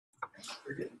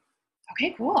We're good.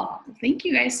 Okay, cool. Thank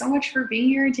you guys so much for being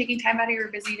here and taking time out of your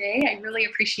busy day. I really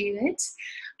appreciate it.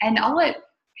 And I'll let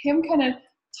Pam kind of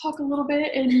talk a little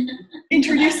bit and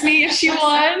introduce me if she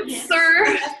wants. Yes. Or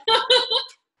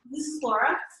This is Laura,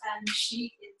 and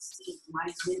she is my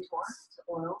mentor to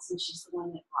oils, and she's the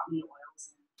one that brought me oils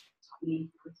and taught me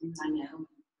everything I know.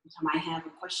 Every time I have a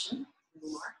question,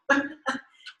 Laura,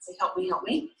 say, help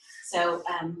me. So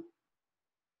I'm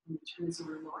going to turn this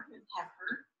over to Laura and have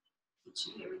her teach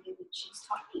you everything that she's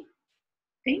taught me.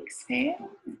 Thanks, Pam.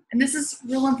 And this is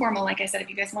real informal. Like I said, if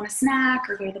you guys want to snack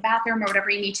or go to the bathroom or whatever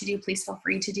you need to do, please feel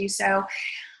free to do so.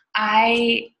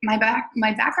 My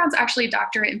background's actually a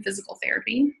doctorate in physical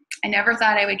therapy. I never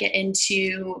thought I would get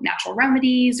into natural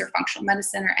remedies or functional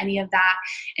medicine or any of that.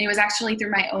 And it was actually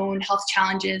through my own health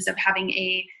challenges of having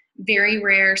a very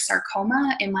rare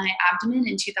sarcoma in my abdomen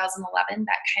in 2011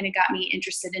 that kind of got me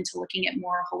interested into looking at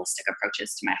more holistic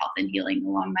approaches to my health and healing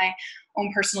along my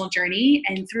own personal journey.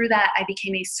 And through that, I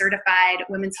became a certified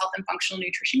women's health and functional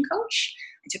nutrition coach.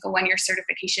 I took a 1-year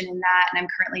certification in that, and I'm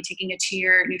currently taking a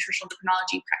 2-year nutritional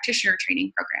endocrinology practitioner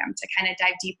training program to kind of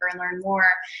dive deeper and learn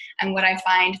more. And what I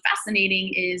find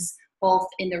fascinating is both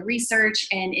in the research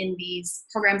and in these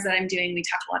programs that I'm doing, we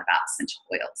talk a lot about essential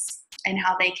oils and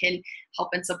how they can help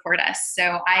and support us.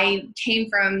 So I came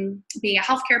from being a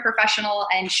healthcare professional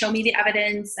and show me the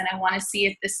evidence, and I want to see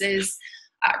if this is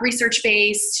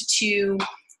research-based to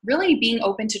really being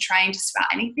open to trying just about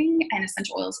anything, and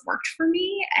essential oils worked for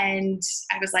me. And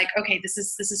I was like, okay, this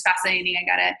is fascinating. I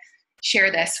gotta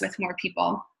share this with more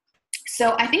people.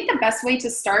 So I think the best way to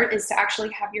start is to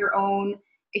actually have your own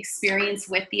experience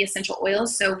with the essential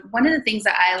oils. So one of the things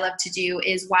that I love to do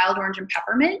is wild orange and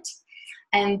peppermint.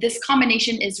 And this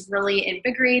combination is really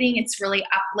invigorating. It's really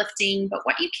uplifting. But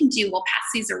what you can do, we'll pass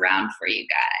these around for you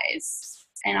guys.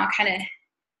 And I'll kind of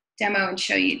demo and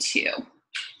show you too.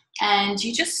 And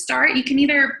you just start, you can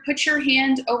either put your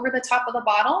hand over the top of the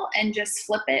bottle and just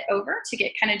flip it over to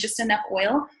get kind of just enough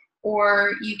oil,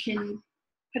 or you can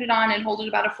put it on and hold it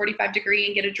about a 45 degree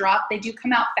and get a drop. They do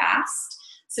come out fast,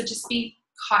 so just be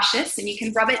cautious, and you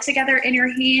can rub it together in your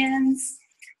hands.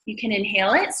 You can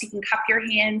inhale it, so you can cup your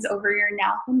hands over your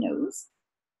mouth and nose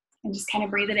and just kind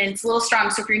of breathe it in. It's a little strong,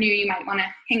 so if you're new, you might want to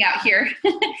hang out here.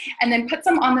 And then put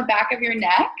some on the back of your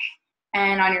neck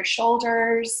and on your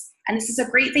shoulders. And this is a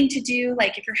great thing to do,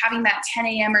 like if you're having that 10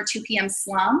 a.m. or 2 p.m.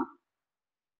 slump,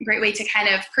 a great way to kind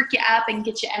of perk you up and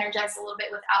get you energized a little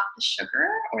bit without the sugar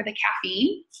or the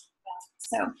caffeine.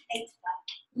 So it's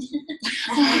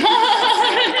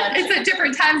at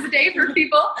different times of day for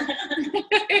people.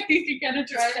 You can kind of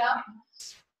try it out.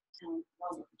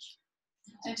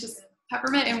 It's just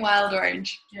peppermint and wild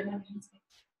orange.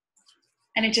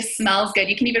 And it just smells good.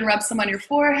 You can even rub some on your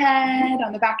forehead,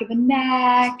 on the back of the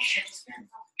neck.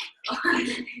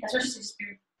 That's what she's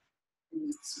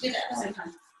do that at the same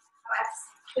time.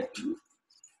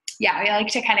 Yeah, we like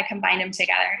to kind of combine them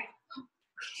together.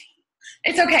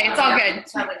 It's okay. It's all good.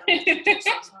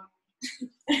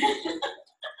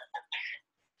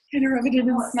 Kind of rub it in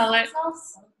and smell it.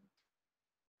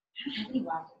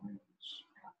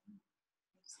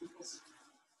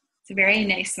 It's a very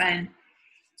nice one.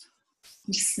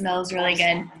 It just smells really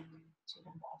good.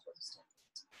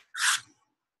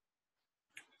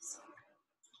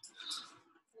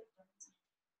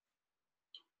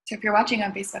 So if you're watching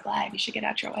on Facebook Live, you should get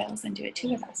out your oils and do it too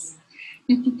with us.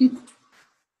 And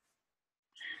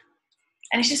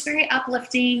it's just very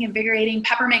uplifting, invigorating.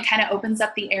 Peppermint kind of opens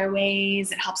up the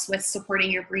airways. It helps with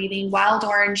supporting your breathing. Wild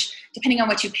orange, depending on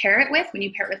what you pair it with, when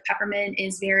you pair it with peppermint,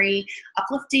 is very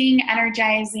uplifting,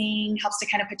 energizing, helps to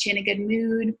kind of put you in a good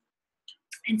mood.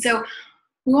 And so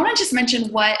we want to just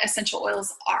mention what essential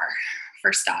oils are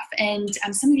first off. And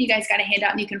some of you guys got a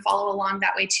handout and you can follow along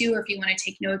that way too, or if you want to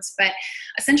take notes. But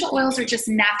essential oils are just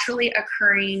naturally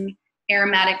occurring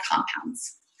aromatic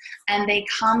compounds. And they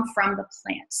come from the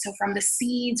plant. So from the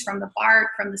seeds, from the bark,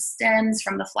 from the stems,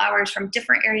 from the flowers, from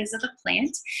different areas of the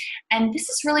plant. And this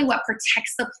is really what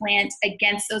protects the plant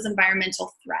against those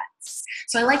environmental threats.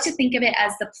 So I like to think of it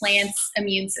as the plant's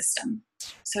immune system,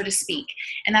 so to speak.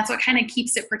 And that's what kind of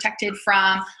keeps it protected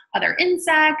from other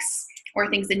insects or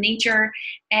things in nature.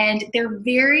 And they're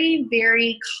very,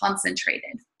 very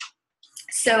concentrated.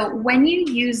 So when you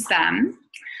use them,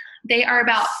 they are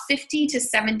about 50 to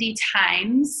 70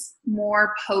 times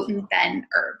more potent than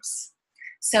herbs.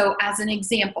 So as an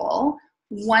example,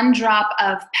 1 drop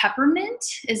of peppermint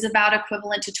is about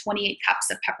equivalent to 28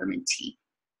 cups of peppermint tea.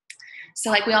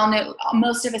 So like we all know,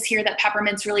 most of us hear that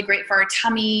peppermint's really great for our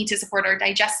tummy, to support our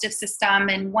digestive system,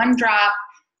 and 1 drop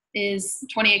is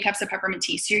 28 cups of peppermint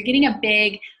tea. So you're getting a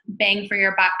big bang for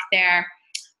your buck there.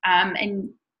 And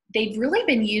they've really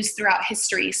been used throughout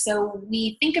history. So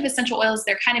we think of essential oils,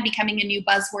 they're kind of becoming a new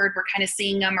buzzword. We're kind of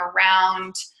seeing them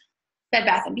around Bed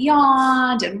Bath &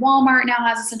 Beyond, and Walmart now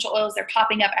has essential oils. They're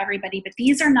popping up everybody, but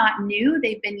these are not new.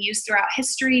 They've been used throughout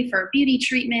history for beauty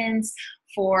treatments,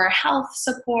 for health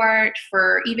support,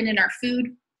 for even in our food.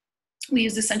 We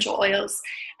use essential oils,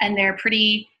 and they're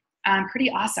pretty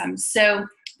awesome. So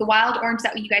the wild orange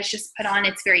that you guys just put on,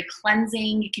 it's very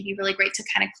cleansing. It can be really great to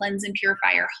kind of cleanse and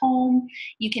purify your home.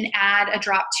 You can add a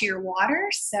drop to your water.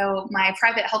 So my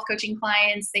private health coaching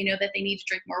clients, they know that they need to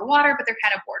drink more water, but they're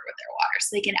kind of bored with their water.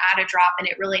 So they can add a drop, and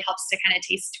it really helps to kind of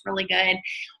taste really good.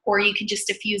 Or you can just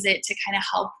diffuse it to kind of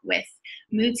help with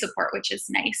mood support, which is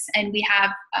nice. And we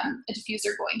have a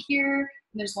diffuser going here.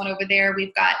 There's one over there.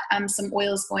 We've got some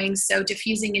oils going. So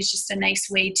diffusing is just a nice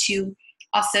way to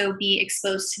also be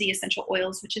exposed to the essential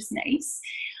oils, which is nice.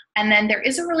 And then there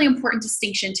is a really important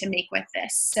distinction to make with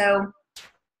this. So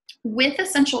with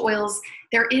essential oils,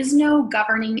 there is no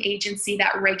governing agency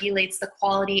that regulates the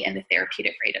quality and the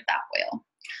therapeutic grade of that oil.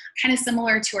 Kind of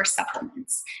similar to our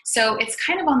supplements. So it's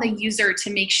kind of on the user to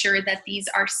make sure that these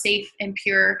are safe and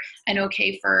pure and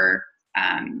okay for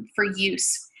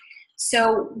use.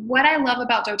 So what I love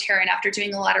about doTERRA, and after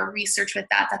doing a lot of research with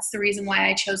that, that's the reason why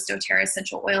I chose doTERRA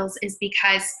essential oils, is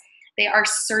because they are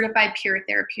certified pure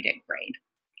therapeutic grade.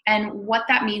 And what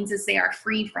that means is they are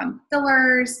free from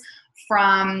fillers,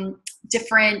 from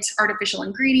different artificial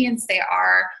ingredients. They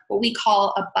are what we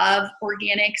call above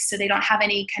organic, so they don't have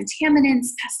any contaminants,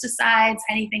 pesticides,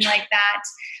 anything like that.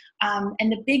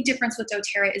 And the big difference with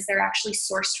doTERRA is they're actually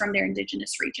sourced from their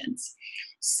indigenous regions.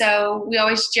 So we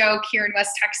always joke here in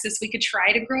West Texas, we could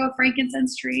try to grow a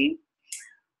frankincense tree.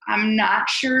 I'm not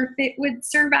sure if it would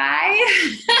survive.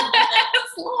 It's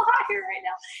a little hot here right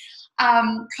now.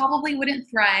 Probably wouldn't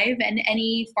thrive, and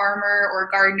any farmer or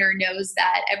gardener knows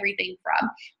that everything from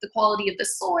the quality of the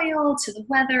soil to the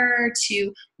weather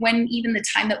to when even the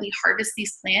time that we harvest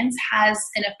these plants has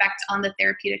an effect on the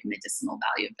therapeutic medicinal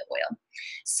value of the oil.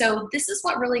 So this is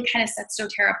what really kind of sets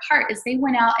doTERRA apart, is they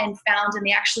went out and found, and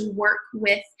they actually work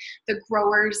with the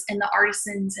growers and the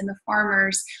artisans and the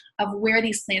farmers of where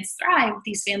these plants thrive.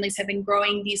 These families have been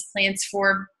growing these plants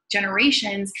for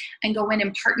generations, and go in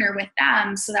and partner with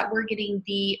them so that we're getting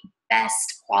the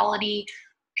best quality,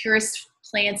 purest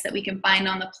plants that we can find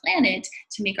on the planet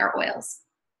to make our oils.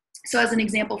 So as an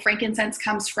example, frankincense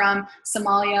comes from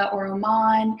Somalia or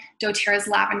Oman. doTERRA's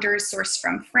lavender is sourced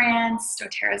from France.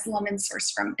 doTERRA's lemon is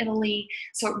sourced from Italy.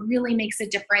 So it really makes a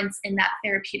difference in that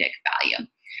therapeutic value.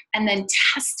 And then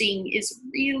testing is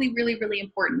really, really, really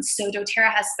important. So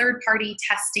doTERRA has third-party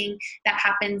testing that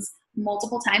happens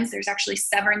multiple times. There's actually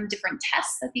 7 different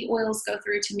tests that the oils go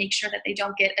through to make sure that they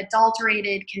don't get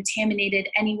adulterated, contaminated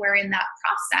anywhere in that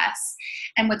process.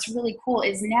 And what's really cool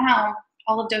is now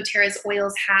all of doTERRA's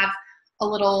oils have a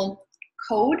little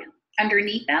code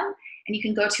underneath them, and you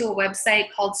can go to a website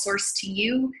called Source to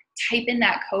You, type in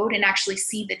that code, and actually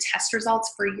see the test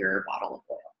results for your bottle of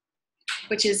oil,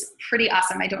 which is pretty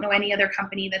awesome. I don't know any other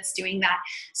company that's doing that.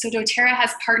 So doTERRA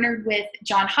has partnered with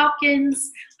Johns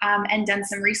Hopkins and done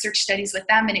some research studies with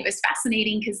them. And it was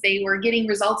fascinating because they were getting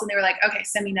results and they were like, okay,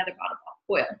 send me another bottle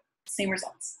of oil, same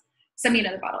results. Send me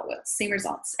another bottle of oil, same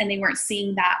results. And they weren't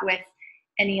seeing that with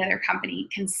any other company,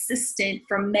 consistent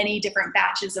from many different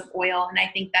batches of oil. And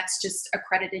I think that's just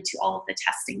accredited to all of the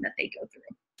testing that they go through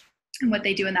and what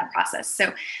they do in that process.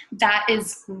 So that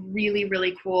is really,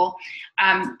 really cool.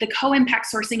 The co-impact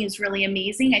sourcing is really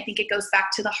amazing. I think it goes back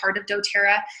to the heart of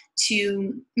doTERRA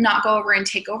to not go over and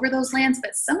take over those lands,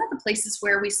 but some of the places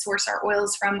where we source our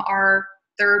oils from are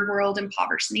third world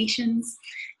impoverished nations.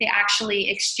 They actually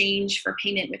exchange for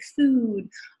payment with food.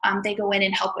 They go in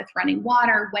and help with running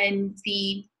water. When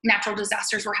the natural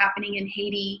disasters were happening in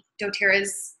Haiti,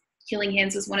 doTERRA's Healing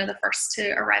Hands was one of the first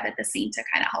to arrive at the scene to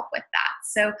kind of help with that.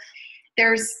 So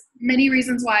there's many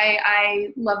reasons why I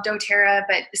love doTERRA,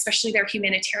 but especially their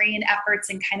humanitarian efforts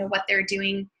and kind of what they're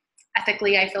doing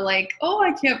ethically. I feel like, oh,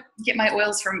 I can't get my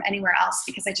oils from anywhere else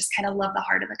because I just kind of love the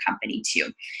heart of the company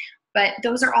too. But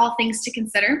those are all things to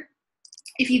consider.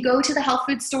 If you go to the health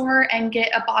food store and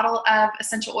get a bottle of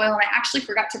essential oil, and I actually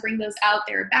forgot to bring those out,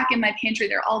 they're back in my pantry,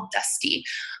 they're all dusty.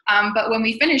 But when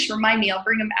we finish, remind me, I'll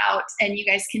bring them out and you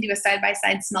guys can do a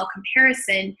side-by-side smell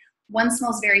comparison. One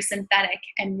smells very synthetic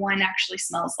and one actually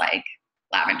smells like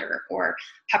lavender or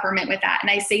peppermint with that.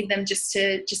 And I save them just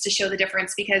to show the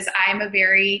difference because I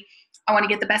want to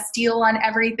get the best deal on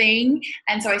everything.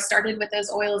 And so I started with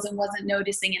those oils and wasn't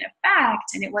noticing an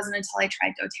effect. And it wasn't until I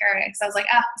tried doTERRA because I was like,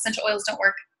 essential oils don't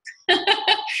work.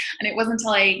 And it wasn't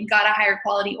until I got a higher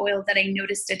quality oil that I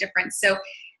noticed a difference. So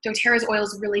doTERRA's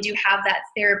oils really do have that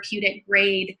therapeutic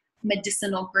grade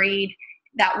medicinal grade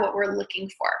that what we're looking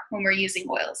for when we're using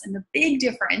oils. And the big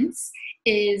difference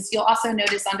is you'll also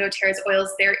notice on doTERRA's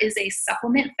oils, there is a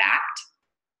supplement fact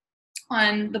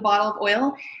on the bottle of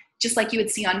oil, just like you would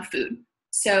see on food.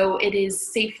 So it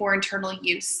is safe for internal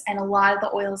use. And a lot of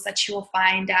the oils that you will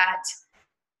find at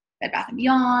Bed Bath &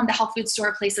 Beyond, the health food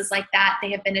store, places like that,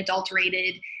 they have been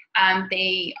adulterated.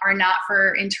 They are not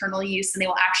for internal use, and they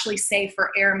will actually say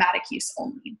for aromatic use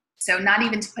only. So not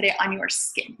even to put it on your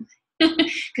skin.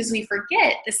 Because we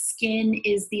forget the skin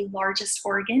is the largest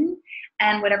organ,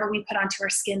 and whatever we put onto our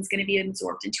skin is going to be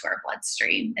absorbed into our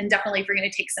bloodstream, and definitely if we're going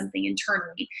to take something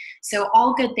internally. So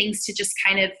all good things to just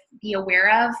kind of be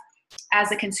aware of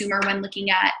as a consumer when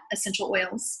looking at essential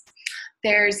oils.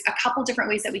 There's a couple different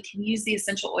ways that we can use the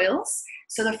essential oils.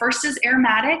 So the first is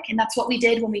aromatic, and that's what we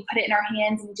did when we put it in our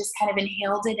hands and we just kind of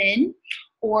inhaled it in,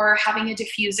 or having a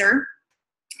diffuser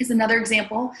is another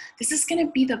example. This is going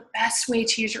to be the best way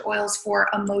to use your oils for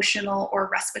emotional or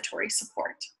respiratory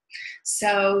support.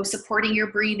 So supporting your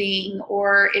breathing,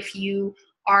 or if you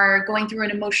are going through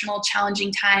an emotional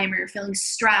challenging time, or you're feeling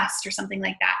stressed or something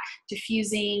like that,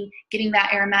 diffusing, getting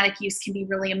that aromatic use can be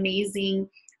really amazing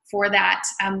for that.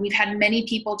 We've had many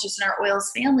people just in our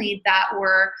oils family that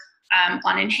were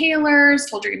on inhalers,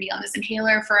 told you're gonna be on this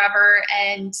inhaler forever,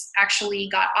 and actually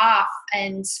got off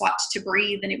and swapped to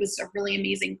Breathe, and it was a really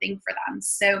amazing thing for them.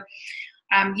 So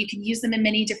you can use them in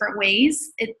many different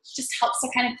ways. It just helps to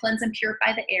kind of cleanse and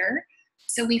purify the air.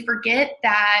 So we forget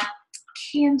that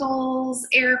candles,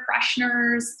 air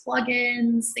fresheners,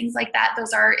 plugins, things like that,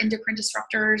 those are endocrine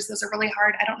disruptors. Those are really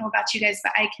hard. I don't know about you guys,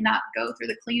 but I cannot go through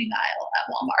the cleaning aisle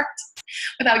at Walmart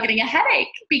without getting a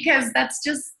headache, because that's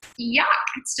just yuck.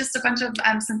 It's just a bunch of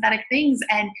synthetic things,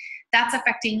 and that's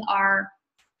affecting our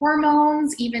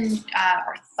hormones. Even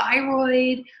our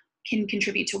thyroid can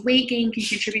contribute to weight gain, can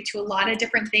contribute to a lot of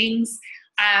different things,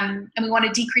 and we want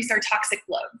to decrease our toxic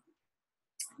load.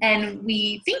 And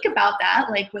we think about that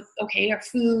like with, okay, our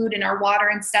food and our water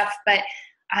and stuff, but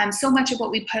so much of what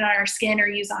we put on our skin or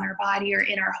use on our body or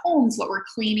in our homes, what we're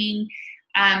cleaning,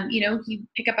 you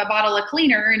pick up a bottle of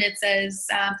cleaner and it says,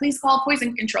 please call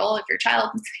poison control if your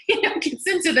child gets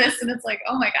into this. And it's like,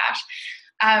 oh my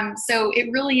gosh. So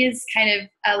it really is kind of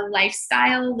a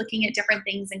lifestyle, looking at different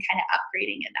things and kind of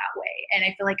upgrading in that way. And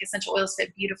I feel like essential oils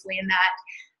fit beautifully in that,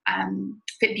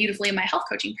 fit beautifully in my health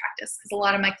coaching practice, because a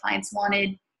lot of my clients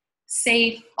wanted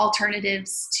safe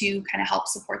alternatives to kind of help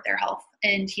support their health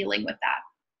and healing with that.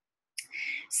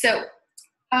 So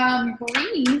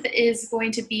Breathe is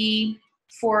going to be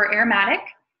for aromatic.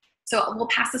 So we'll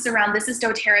pass this around. This is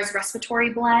doTERRA's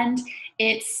respiratory blend.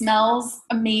 It smells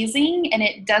amazing, and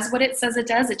it does what it says it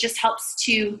does. It just helps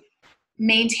to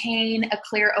maintain a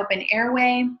clear, open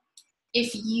airway.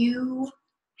 If you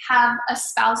have a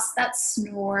spouse that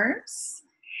snores,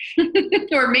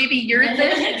 or maybe you're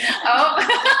the,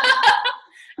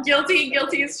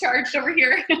 guilty is charged over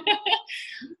here.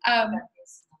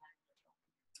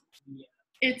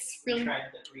 It's really, tried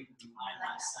the Breathe line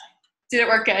last night. Did it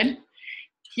work good?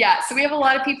 Yeah, so we have a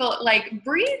lot of people, like,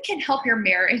 Breathe can help your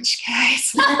marriage,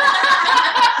 guys.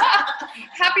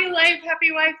 Happy life,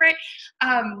 happy wife, right?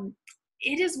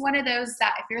 It is one of those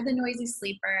that if you're the noisy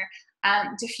sleeper,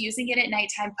 diffusing it at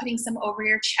nighttime, putting some over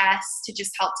your chest to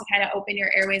just help to kind of open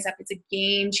your airways up, it's a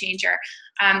game changer.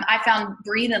 I found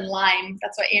Breathe and Lime.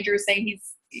 That's what Andrew was saying.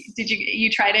 Did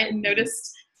you tried it and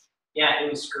noticed? Yeah, it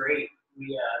was great.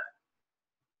 We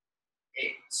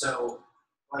so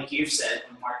like you've said,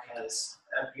 when Mark has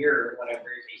a beer or whatever,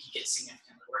 he gets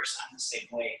significantly worse. I'm the same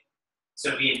way.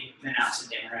 So we had been out to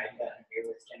dinner. I had gotten a beer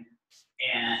with him,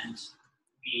 and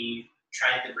we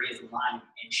tried the Breathe and Lime,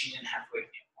 and she didn't have to wake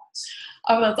me up once.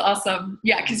 Oh, that's awesome.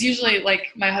 Yeah, because usually, like,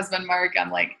 my husband Mark,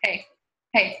 I'm like, hey,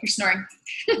 you're snoring.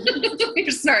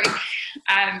 You're snoring.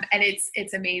 And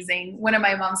it's amazing. One of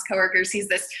my mom's coworkers, he's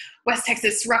this West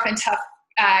Texas rough and tough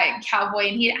cowboy,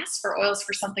 and he asked for oils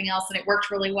for something else, and it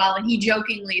worked really well. And he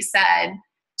jokingly said,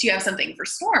 do you have something for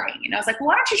snoring? And I was like, well,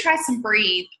 why don't you try some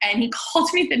Breathe? And he called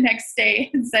me the next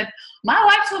day and said, my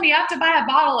wife told me I have to buy a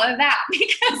bottle of that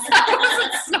because I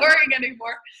wasn't snoring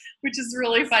anymore, which is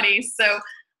really funny. So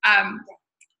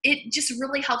it just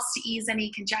really helps to ease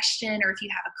any congestion, or if you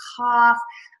have a cough,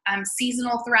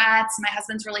 seasonal threats. My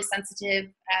husband's really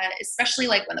sensitive, especially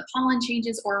like when the pollen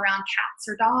changes or around cats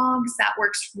or dogs. That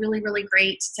works really, really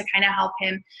great to kind of help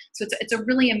him. So it's a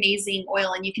really amazing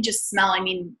oil, and you can just smell. I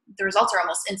mean, the results are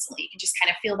almost instantly. You can just kind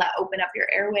of feel that open up your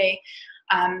airway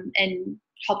and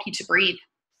help you to breathe.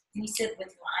 You said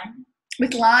with lime?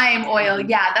 With lime oil,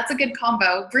 yeah, that's a good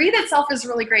combo. Breathe itself is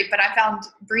really great, but I found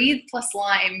Breathe plus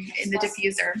lime in the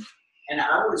diffuser. And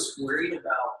I was worried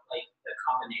about like the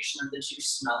combination of the two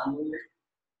smelling weird,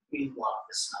 we love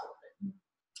the smell of it.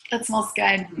 That smells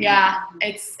good. Yeah,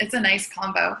 it's a nice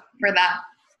combo for that.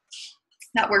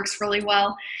 That works really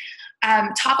well.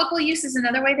 Topical use is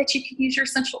another way that you can use your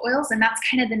essential oils, and that's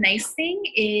kind of the nice thing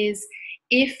is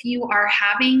if you are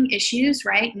having issues,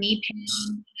 right, knee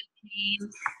pain,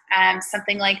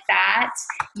 something like that,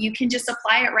 you can just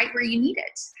apply it right where you need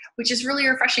it, which is really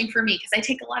refreshing for me because I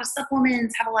take a lot of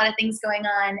supplements, have a lot of things going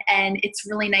on, and it's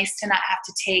really nice to not have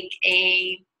to take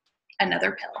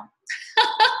another pill.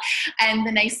 And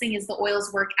the nice thing is the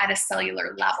oils work at a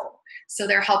cellular level. So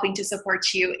they're helping to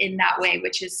support you in that way,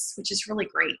 which is really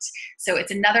great. So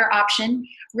it's another option.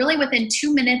 Really within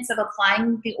 2 minutes of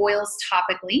applying the oils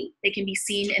topically, they can be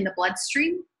seen in the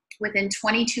bloodstream. Within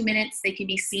 22 minutes, they can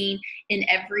be seen in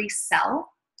every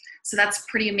cell. So that's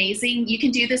pretty amazing. You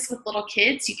can do this with little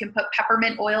kids. You can put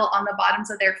peppermint oil on the bottoms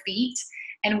of their feet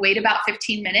and wait about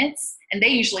 15 minutes. And they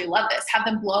usually love this. Have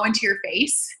them blow into your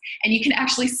face and you can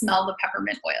actually smell the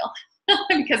peppermint oil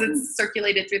because it's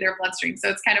circulated through their bloodstream. So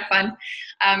it's kind of fun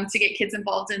to get kids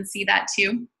involved and see that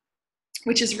too,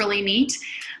 which is really neat.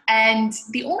 And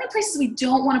the only places we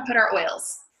don't want to put our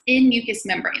oils in mucous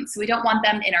membranes. So we don't want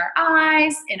them in our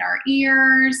eyes, in our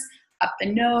ears, up the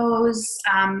nose.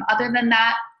 Other than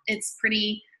that, it's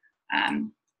pretty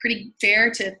fair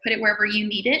to put it wherever you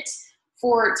need it.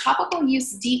 For topical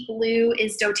use, Deep Blue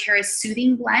is doTERRA's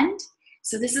Soothing Blend.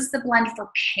 So this is the blend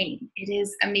for pain. It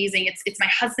is amazing. It's my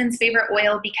husband's favorite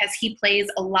oil because he plays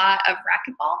a lot of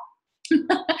racquetball.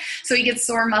 So he gets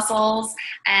sore muscles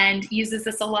and uses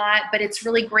this a lot, but it's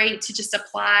really great to just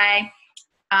apply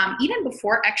even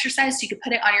before exercise. You could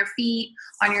put it on your feet,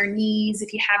 on your knees,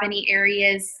 if you have any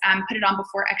areas, put it on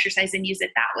before exercise and use it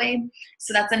that way.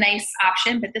 So that's a nice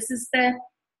option, but this is the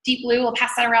Deep Blue. We'll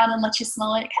pass that around and let you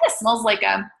smell it. It kind of smells like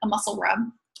a muscle rub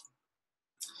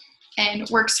and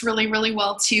works really, really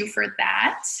well too for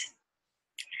that.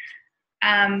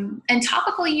 And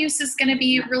topical use is going to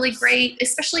be really great,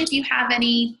 especially if you have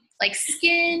any like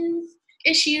skin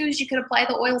issues. You could apply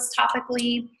the oils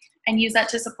topically and use that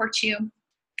to support you.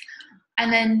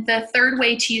 And then the third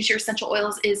way to use your essential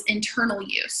oils is internal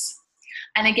use.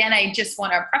 And again, I just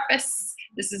want to preface,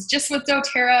 this is just with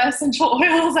doTERRA essential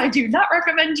oils. I do not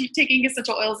recommend you taking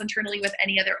essential oils internally with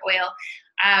any other oil.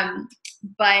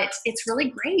 But it's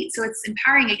really great. So it's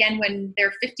empowering. Again, when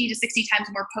they're 50 to 60 times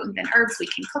more potent than herbs, we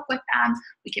can cook with them.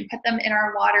 We can put them in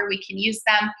our water. We can use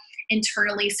them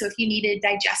internally. So if you needed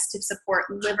digestive support,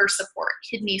 liver support,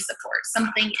 kidney support,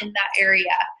 something in that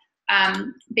area,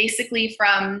 basically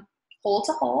from hole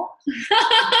to hole,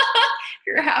 if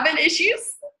you're having issues,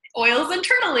 oils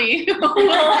internally will help with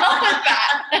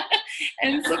that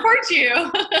and support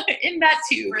you in that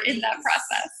tube, in that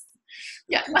process.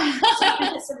 Yeah. So you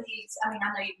can put some of these, I mean, I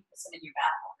know you can put some in your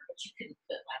bath water, but you couldn't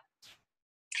put like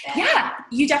that. Yeah,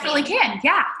 you definitely can.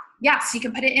 Yeah. Yeah. So you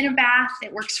can put it in a bath.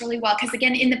 It works really well. Because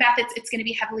again, in the bath, it's going to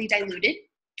be heavily diluted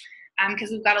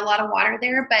because we've got a lot of water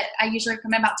there. But I usually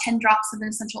recommend about 10 drops of an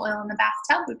essential oil in the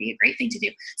bathtub would be a great thing to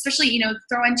do. Especially,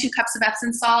 throw in 2 cups of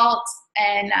Epsom salt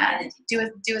and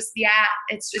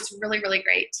it's really, really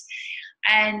great.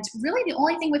 And really the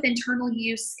only thing with internal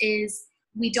use is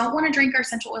we don't want to drink our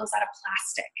essential oils out of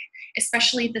plastic,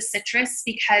 especially the citrus,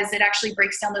 because it actually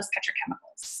breaks down those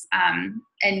petrochemicals.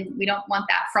 And we don't want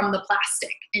that from the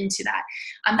plastic into that.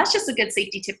 That's just a good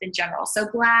safety tip in general. So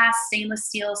glass, stainless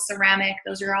steel, ceramic,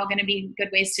 those are all going to be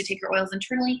good ways to take your oils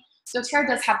internally. doTERRA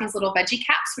does have these little veggie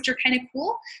caps, which are kind of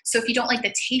cool. So if you don't like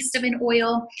the taste of an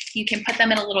oil, you can put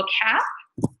them in a little cap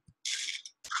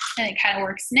and it kind of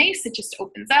works nice. It just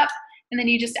opens up and then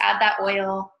you just add that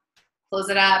oil, close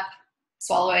it up,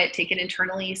 swallow it, take it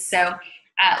internally. So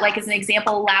like as an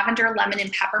example, lavender, lemon,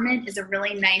 and peppermint is a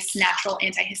really nice natural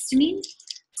antihistamine.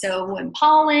 So when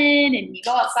pollen and you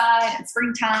go outside in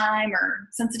springtime or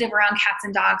sensitive around cats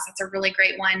and dogs, that's a really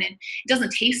great one. And it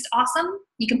doesn't taste awesome.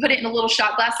 You can put it in a little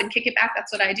shot glass and kick it back.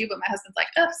 That's what I do. But my husband's like,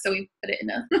 oh, so we put it in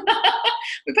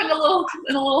a little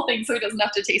thing so he doesn't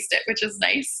have to taste it, which is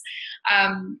nice.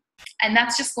 And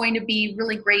that's just going to be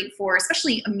really great for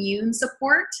especially immune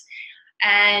support.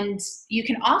 And you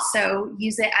can also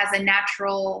use it as a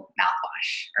natural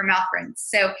mouthwash or mouth rinse.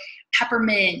 So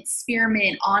peppermint,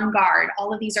 spearmint, On Guard,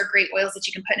 all of these are great oils that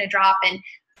you can put in a drop and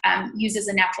use as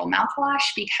a natural mouthwash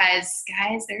because,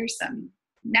 guys, there's some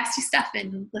nasty stuff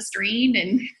in Listerine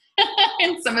and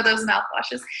in some of those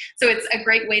mouthwashes. So it's a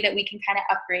great way that we can kind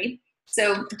of upgrade.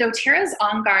 So doTERRA's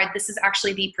On Guard, this is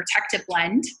actually the protective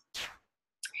blend.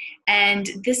 And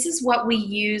this is what we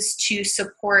use to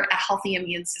support a healthy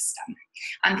immune system.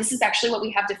 This is actually what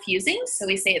we have diffusing. So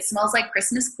we say it smells like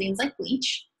Christmas, cleans like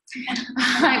bleach.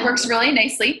 It works really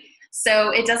nicely.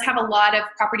 So it does have a lot of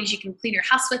properties. You can clean your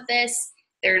house with this.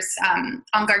 There's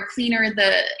On Guard Cleaner.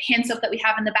 The hand soap that we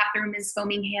have in the bathroom is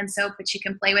foaming hand soap, which you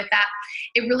can play with that.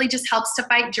 It really just helps to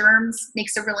fight germs,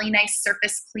 makes a really nice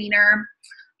surface cleaner.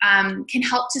 Can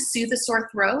help to soothe a sore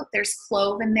throat. There's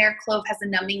clove in there. Clove has a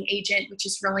numbing agent, which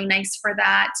is really nice for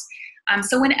that.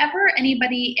 So whenever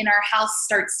anybody in our house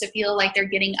starts to feel like they're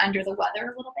getting under the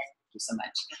weather a little bit, thank you so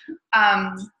much,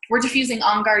 we're diffusing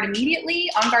On Guard immediately.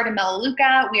 On Guard and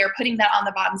Melaleuca, we are putting that on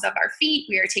the bottoms of our feet.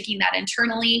 We are taking that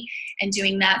internally and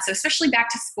doing that. So especially back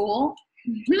to school,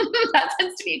 that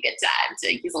tends to be a good time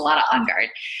to use a lot of On Guard.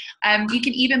 You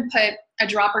can even put a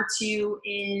drop or two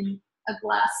in a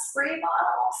glass spray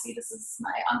bottle. See, this is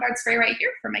my On Guard spray right here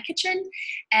for my kitchen.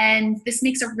 And this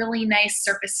makes a really nice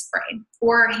surface spray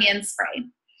or hand spray.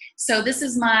 So this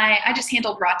is I just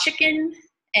handled raw chicken,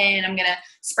 and I'm gonna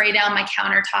spray down my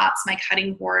countertops, my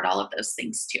cutting board, all of those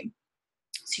things too.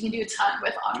 So you can do a ton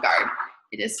with On Guard.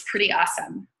 It is pretty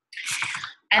awesome.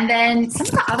 And then some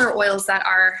of the other oils that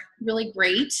are really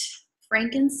great,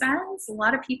 frankincense. A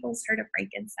lot of people's heard of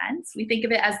frankincense. We think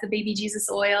of it as the baby Jesus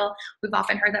oil. We've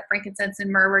often heard that frankincense and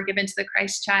myrrh were given to the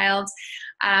Christ child.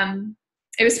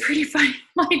 It was pretty funny.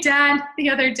 My dad, the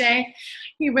other day,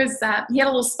 he had a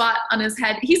little spot on his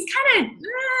head. He's kind of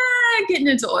getting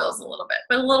into oils a little bit,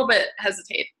 but a little bit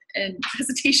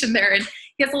hesitation there. And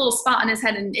he has a little spot on his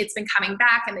head, and it's been coming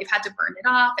back, and they've had to burn it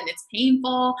off, and it's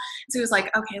painful. So he was like,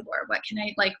 okay, Lord, what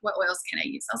oils can I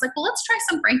use? I was like, well, let's try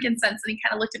some frankincense. And he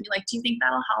kind of looked at me like, do you think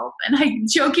that'll help? And I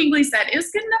jokingly said, it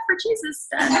was good enough for Jesus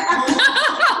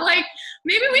then. Like,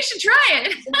 maybe we should try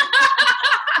it.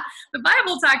 The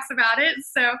Bible talks about it.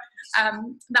 So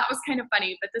that was kind of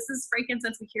funny, but this is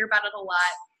frankincense. We hear about it a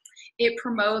lot. It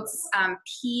promotes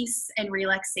peace and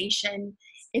relaxation.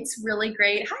 It's really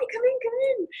great. Hi, come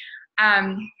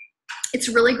in. It's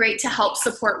really great to help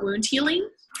support wound healing,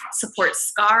 support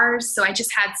scars. So I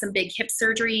just had some big hip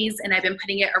surgeries, and I've been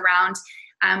putting it around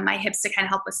my hips to kind of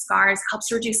help with scars.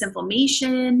 Helps reduce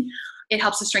inflammation. It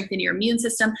helps to strengthen your immune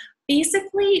system.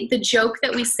 Basically, the joke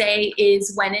that we say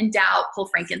is, when in doubt, pull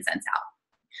frankincense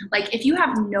out. Like, if you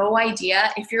have no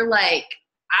idea, if you're like,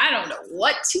 I don't know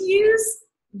what to use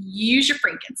your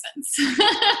frankincense.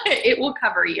 It will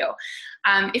cover you.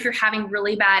 If you're having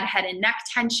really bad head and neck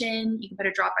tension, you can put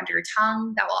a drop under your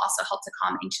tongue. That will also help to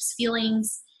calm anxious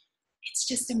feelings. It's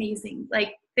just amazing.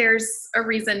 Like, there's a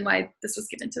reason why this was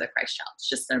given to the Christ child. It's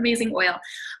just an amazing oil.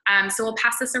 So we'll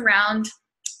pass this around.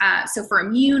 So for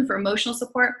emotional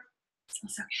support, it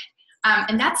smells so good.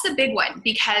 And that's the big one,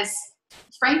 because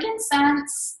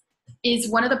frankincense is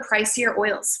one of the pricier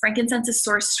oils. Frankincense is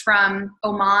sourced from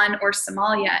Oman or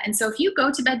Somalia. And so if you go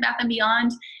to Bed Bath &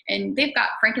 Beyond and they've got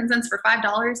frankincense for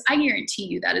 $5, I guarantee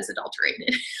you that is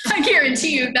adulterated. I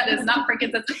guarantee you that is not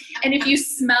frankincense. And if you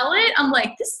smell it, I'm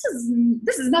like, this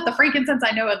is not the frankincense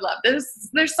I know and love.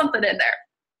 There's something in there.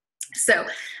 So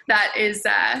that is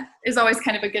always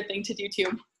kind of a good thing to do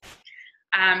too.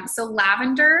 So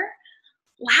lavender,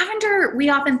 we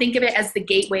often think of it as the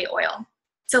gateway oil.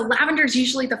 So lavender is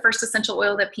usually the first essential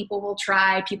oil that people will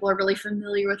try. People are really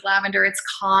familiar with lavender. It's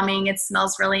calming. It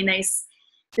smells really nice.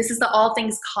 This is the all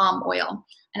things calm oil.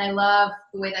 And I love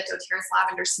the way that doTERRA's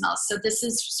lavender smells. So this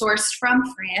is sourced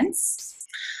from France.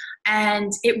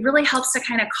 And it really helps to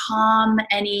kind of calm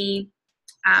any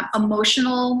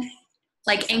emotional,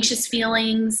 like anxious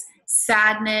feelings,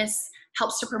 sadness,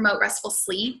 helps to promote restful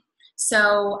sleep.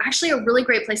 So actually a really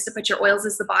great place to put your oils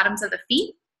is the bottoms of the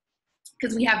feet,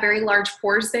 because we have very large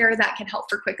pores there that can help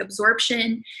for quick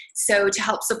absorption. So to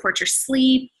help support your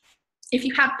sleep. If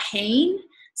you have pain,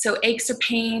 so aches or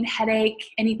pain,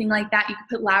 headache, anything like that, you can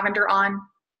put lavender on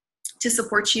to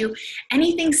support you.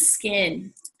 Anything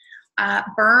skin,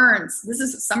 burns. This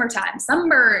is summertime,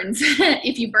 sunburns.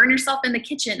 If you burn yourself in the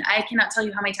kitchen, I cannot tell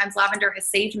you how many times lavender has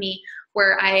saved me,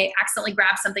 where I accidentally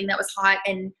grabbed something that was hot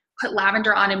and put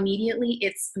lavender on immediately.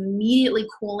 It's immediately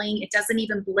cooling. It doesn't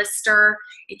even blister.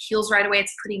 It heals right away.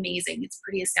 It's pretty amazing. It's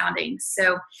pretty astounding.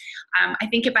 So I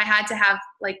think if I had to have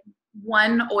like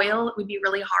one oil, it would be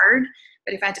really hard.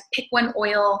 But if I had to pick one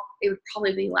oil, it would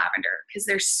probably be lavender, because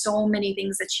there's so many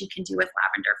things that you can do with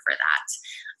lavender for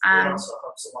that. It also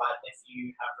helps a lot if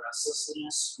you have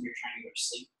restlessness when you're trying to go to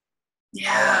sleep.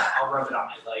 Yeah. I'll rub it on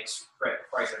my legs right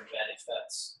before I go to bed if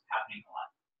that's happening a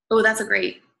lot. Oh, that's a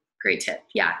great tip.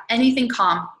 Yeah. Anything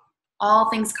calm. All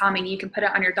things calming. You can put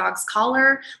it on your dog's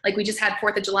collar. Like we just had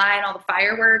 4th of July and all the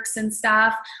fireworks and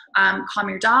stuff. Calm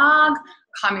your dog,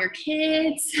 calm your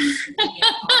kids.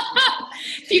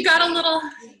 If you got a little,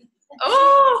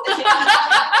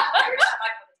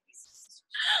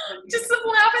 just some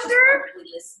lavender.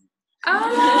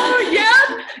 Oh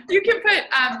yeah. You can put,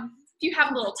 you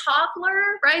have a little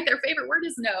toddler, right, their favorite word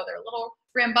is no. They're a little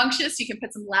rambunctious. You can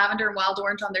put some lavender and wild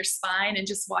orange on their spine and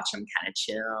just watch them kind of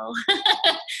chill.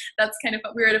 That's kind of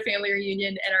fun. We were at a family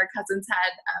reunion and our cousins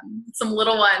had some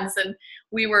little ones and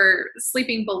we were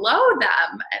sleeping below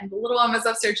them and the little one was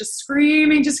upstairs just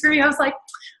screaming. I was like,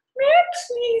 may I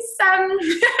please,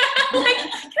 like, can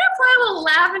I apply a little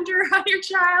lavender on your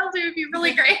child? It would be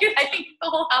really great. I think the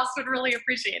whole house would really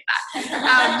appreciate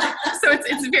that. So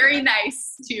it's very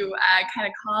nice to kind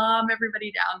of calm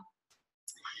everybody down.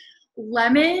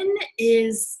 Lemon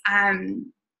is,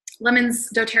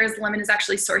 doTERRA's lemon is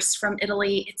actually sourced from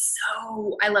Italy.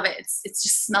 I love it. It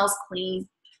just smells clean.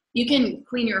 You can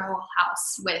clean your whole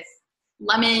house with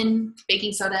lemon,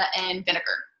 baking soda, and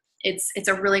vinegar. It's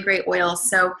a really great oil.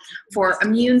 So for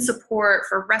immune support,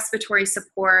 for respiratory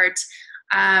support,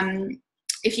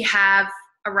 if you have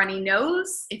a runny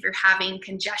nose, if you're having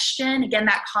congestion, again,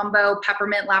 that combo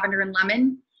peppermint, lavender, and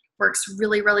lemon works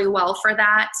really, really well for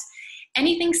that.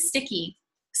 Anything sticky.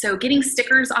 So getting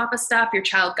stickers off of stuff, your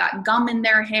child got gum in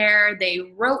their hair,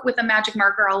 they wrote with a magic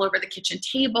marker all over the kitchen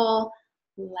table,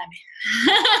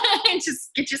 lemon.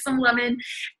 Just get you some lemon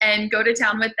and go to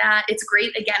town with that. It's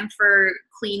great, again, for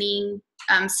cleaning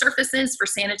surfaces, for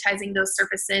sanitizing those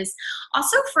surfaces.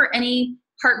 Also for any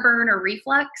heartburn or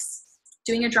reflux,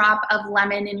 doing a drop of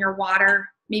lemon in your water,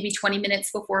 maybe 20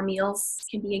 minutes before meals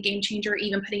can be a game changer.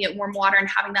 Even putting it in warm water and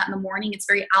having that in the morning, it's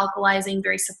very alkalizing,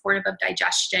 very supportive of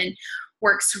digestion.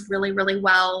 Works really, really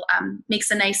well. Makes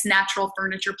a nice natural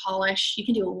furniture polish. You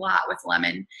can do a lot with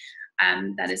lemon.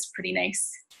 That is pretty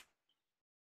nice.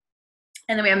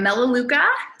 And then we have Melaleuca.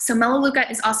 So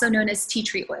Melaleuca is also known as tea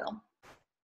tree oil.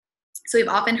 So we've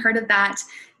often heard of that.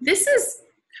 This is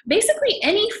basically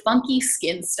any funky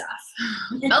skin stuff.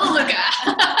 Melaleuca.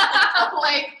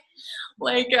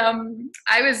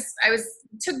 I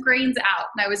took grains out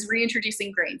and I was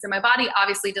reintroducing grains and my body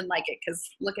obviously didn't like it because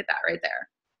look at that right there.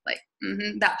 Like,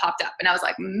 that popped up and I was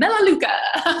like, Melaleuca.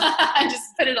 I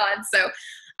just put it on. So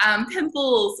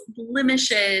pimples,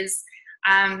 blemishes,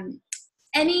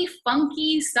 any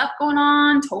funky stuff going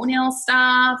on, toenail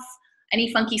stuff,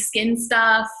 any funky skin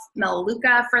stuff,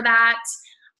 Melaleuca for that.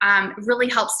 Really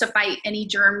helps to fight any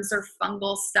germs or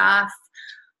fungal stuff.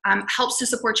 Helps to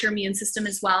support your immune system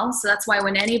as well. So that's why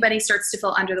when anybody starts to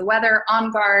feel under the weather,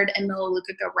 On Guard and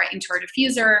Melaleuca go right into our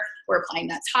diffuser. We're applying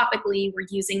that topically. We're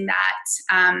using that.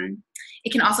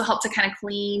 It can also help to kind of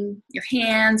clean your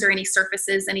hands or any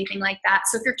surfaces, anything like that.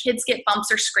 So if your kids get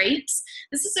bumps or scrapes,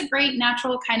 this is a great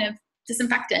natural kind of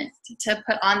disinfectant to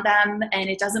put on them and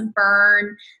it doesn't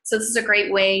burn. So this is a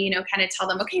great way, kind of tell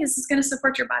them, okay, this is going to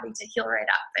support your body to heal right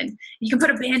up. And you can put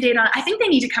a Band-Aid on. I think they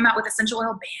need to come out with essential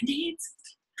oil Band-Aids.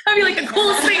 That'd be like the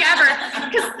coolest thing ever.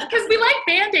 Because we like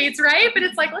Band-Aids, right? But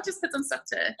it's like, let's just put some stuff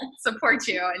to support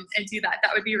you and do that.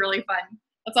 That would be really fun.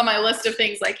 That's on my list of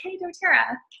things like, hey,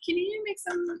 doTERRA, can you make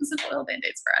some essential oil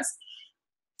Band-Aids for us?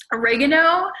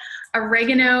 Oregano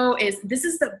this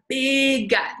is the big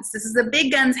guns. This is the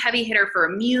big guns heavy hitter for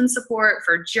immune support,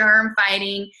 for germ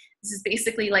fighting. This is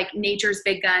basically like nature's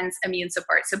big guns immune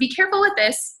support. So be careful with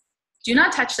this. Do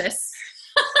not touch this.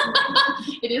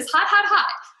 It is hot, hot,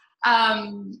 hot.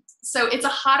 So it's a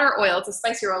hotter oil. It's a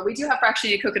spicier oil. We do have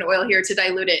fractionated coconut oil here to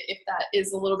dilute it if that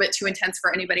is a little bit too intense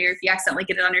for anybody or if you accidentally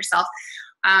get it on yourself.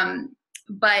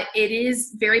 But it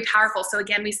is very powerful. So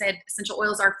again, we said essential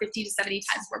oils are 50 to 70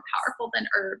 times more powerful than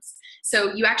herbs.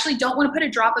 So you actually don't want to put a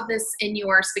drop of this in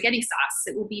your spaghetti sauce.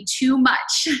 It will be too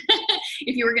much.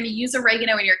 If you were going to use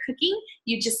oregano in your cooking,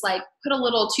 you just like put a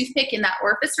little toothpick in that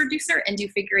orifice reducer and do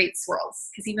figure-8 swirls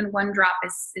because even one drop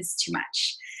is too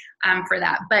much for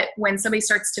that. But when somebody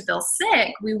starts to feel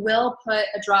sick, we will put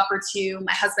a drop or two,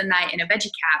 my husband and I, in a veggie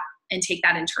cap and take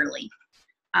that internally.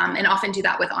 And often do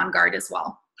that with On Guard as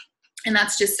well. And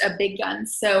that's just a big gun.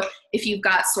 So if you've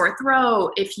got sore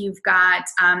throat, if you've got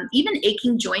even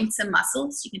aching joints and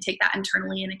muscles, you can take that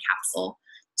internally in a capsule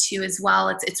too as well.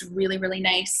 It's really, really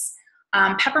nice.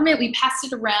 Peppermint, we passed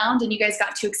it around and you guys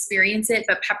got to experience it,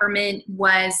 but peppermint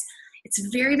it's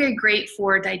very, very great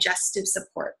for digestive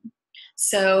support.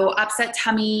 So upset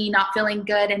tummy, not feeling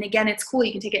good. And again, it's cool.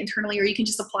 You can take it internally or you can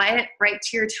just apply it right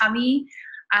to your tummy.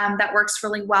 That works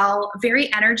really well.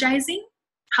 Very energizing.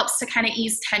 Helps to kind of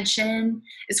ease tension.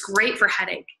 It's great for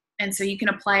headache. And so you can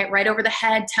apply it right over the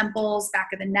head, temples, back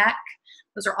of the neck.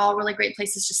 Those are all really great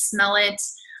places to smell it.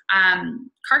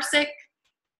 Carsic,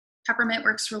 peppermint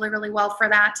works really, really well for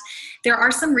that. There are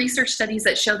some research studies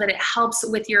that show that it helps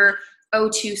with your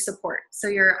O2 support, so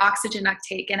your oxygen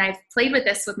uptake. And I've played with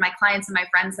this with my clients and my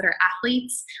friends that are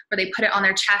athletes, where they put it on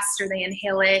their chest or they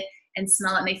inhale it and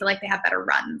smell it and they feel like they have better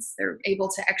runs. They're able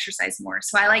to exercise more.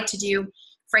 So I like to do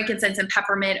frankincense and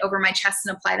peppermint over my chest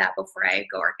and apply that before I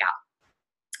go work out,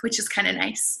 which is kind of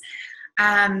nice.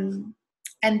 And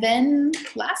then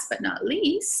last but not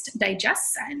least,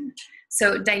 DigestZen.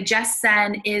 So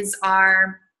DigestZen is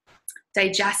our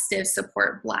digestive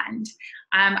support blend.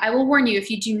 I will warn you,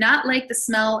 if you do not like the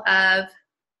smell of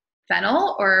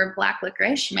fennel or black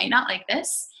licorice, you might not like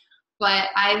this, but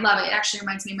I love it. It actually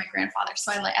reminds me of my grandfather,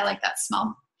 so I like that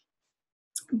smell.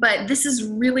 But this is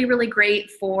really, really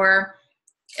great for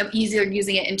either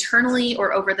using it internally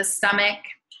or over the stomach.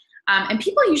 And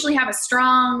people usually have a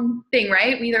strong thing,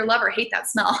 right? We either love or hate that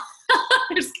smell.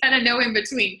 There's kind of no in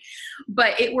between.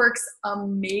 But it works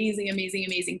amazing, amazing,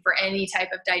 amazing for any type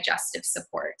of digestive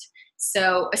support.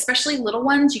 So especially little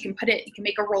ones, you can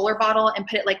make a roller bottle and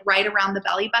put it like right around the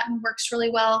belly button, works really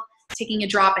well. Taking a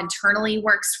drop internally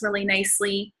works really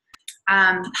nicely.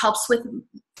 Helps with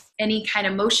any kind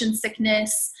of motion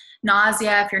sickness,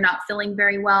 nausea if you're not feeling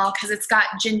very well, because it's got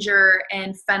ginger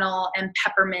and fennel and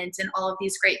peppermint and all of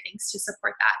these great things to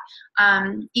support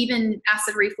that. Even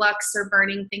acid reflux or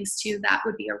burning things too, that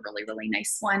would be a really, really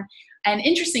nice one. And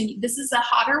interesting, this is a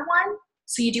hotter one,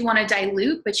 so you do want to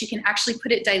dilute, but you can actually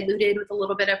put it diluted with a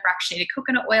little bit of fractionated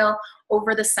coconut oil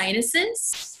over the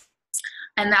sinuses,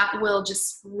 and that will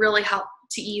just really help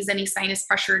to ease any sinus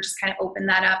pressure, just kind of open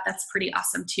that up. That's pretty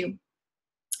awesome too.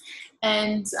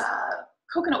 And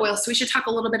coconut oil, so we should talk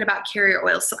a little bit about carrier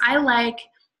oil. So I like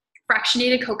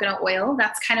fractionated coconut oil.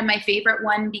 That's kind of my favorite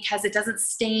one because it doesn't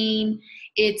stain,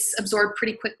 it's absorbed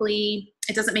pretty quickly,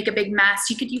 it doesn't make a big mess.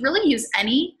 You could really use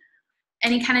any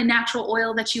kind of natural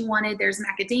oil that you wanted. There's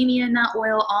macadamia nut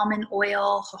oil, almond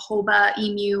oil, jojoba,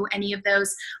 emu, any of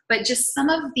those, but just some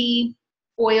of the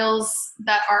oils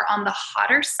that are on the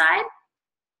hotter side.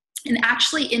 And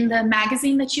actually in the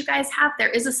magazine that you guys have, there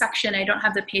is a section, I don't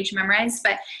have the page memorized,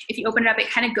 but if you open it up,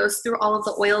 it kind of goes through all of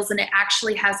the oils, and it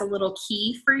actually has a little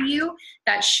key for you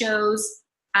that shows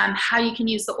how you can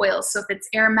use the oils. So if it's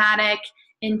aromatic,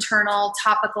 internal,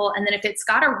 topical, and then if it's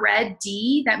got a red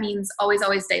D, that means always,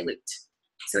 always dilute.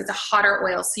 So it's a hotter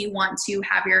oil, so you want to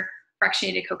have your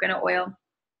fractionated coconut oil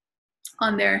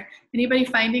on there. Anybody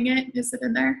finding it? Is it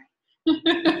in there?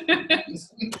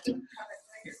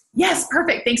 Yes,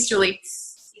 perfect. Thanks, Julie.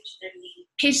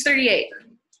 Page 38.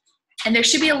 And there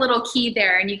should be a little key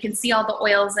there, and you can see all the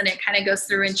oils, and it kind of goes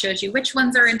through and shows you which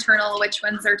ones are internal, which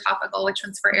ones are topical, which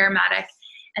ones for aromatic,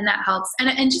 and that helps.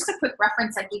 And just a quick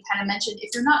reference, like we kind of mentioned,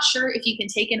 if you're not sure if you can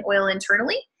take an oil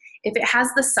internally, if it has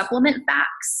the supplement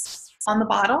facts on the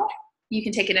bottle, you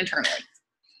can take it internally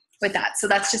with that. So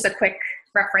that's just a quick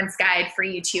reference guide for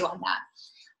you too on that.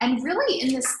 And really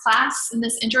in this class, in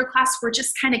this intro class, we're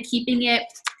just kind of keeping it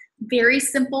very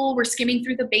simple. We're skimming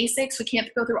through the basics. We can't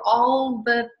go through all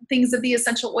the things of the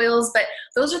essential oils, but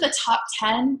those are the top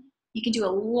 10. You can do a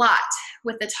lot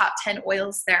with the top 10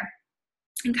 oils there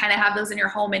and kind of have those in your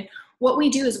home. And what we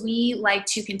do is we like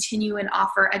to continue and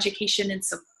offer education and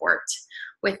support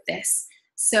with this.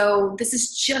 So this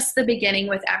is just the beginning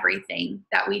with everything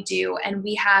that we do. And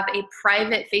we have a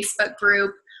private Facebook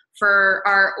group for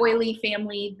our oily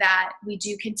family that we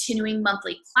do continuing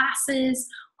monthly classes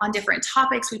on different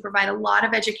topics. We provide a lot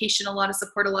of education, a lot of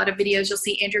support, a lot of videos. You'll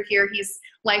see Andrew here, he's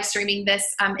live streaming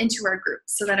this into our group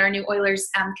so that our new Oilers,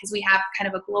 because we have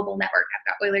kind of a global network.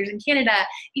 I've got Oilers in Canada,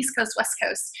 East Coast, West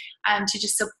Coast, to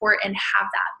just support and have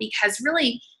that, because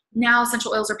really now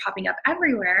essential oils are popping up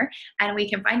everywhere and we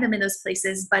can find them in those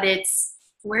places, but it's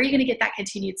where are you going to get that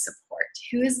continued support?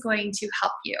 Who is going to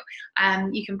help you?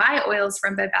 You can buy oils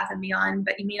from Bed Bath & Beyond,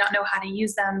 but you may not know how to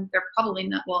use them. They're probably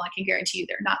not, well, I can guarantee you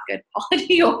they're not good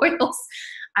quality oils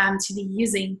to be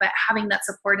using, but having that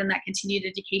support and that continued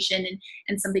education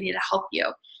and somebody to help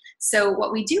you. So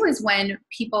what we do is when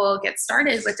people get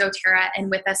started with doTERRA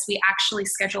and with us, we actually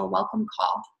schedule a welcome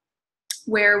call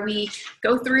where we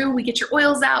go through, we get your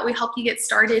oils out, we help you get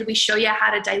started, we show you how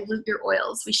to dilute your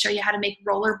oils, we show you how to make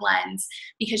roller blends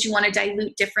because you want to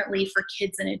dilute differently for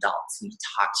kids and adults. We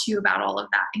talk to you about all of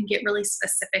that and get really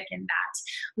specific in that.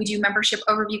 We do membership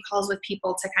overview calls with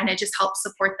people to kind of just help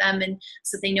support them and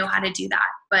so they know how to do that.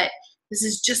 But this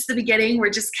is just the beginning. We're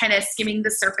just kind of skimming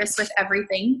the surface with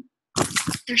everything.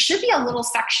 There should be a little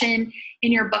section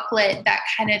in your booklet that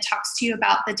kind of talks to you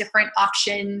about the different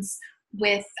options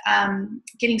with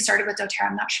getting started with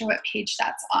doTERRA. I'm not sure what page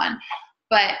that's on,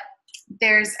 but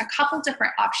there's a couple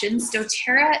different options.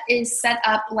 doTERRA is set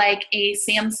up like a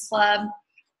Sam's Club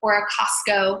or a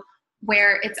Costco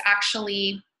where it's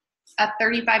actually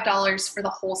 $35 for the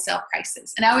wholesale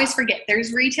prices. And I always forget,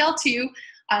 there's retail too,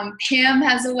 Pam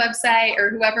has a website, or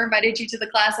whoever invited you to the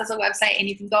class has a website, and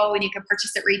you can go and you can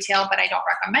purchase it retail, but I don't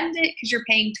recommend it because you're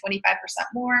paying 25%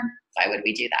 more. Why would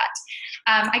we do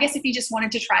that? I guess if you just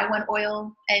wanted to try one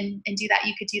oil and do that,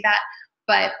 you could do that.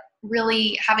 But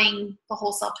really having the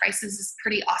wholesale prices is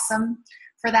pretty awesome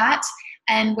for that.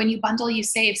 And when you bundle, you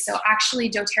save. So actually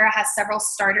doTERRA has several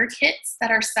starter kits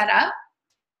that are set up,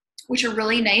 which are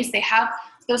really nice. They have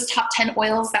those top 10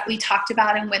 oils that we talked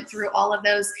about and went through all of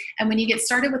those. And when you get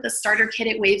started with a starter kit,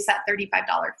 it waives that $35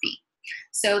 fee.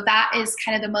 So that is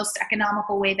kind of the most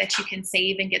economical way that you can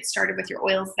save and get started with your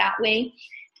oils that way.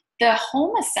 The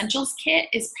Home Essentials kit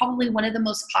is probably one of the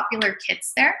most popular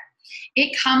kits there.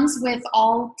 It comes with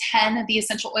all 10 of the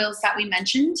essential oils that we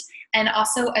mentioned and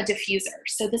also a diffuser.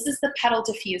 So this is the Petal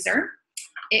Diffuser.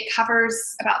 It covers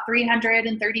about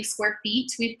 330 square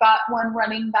feet. We've got one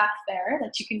running back there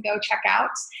that you can go check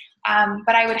out.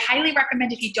 But I would highly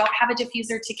recommend, if you don't have a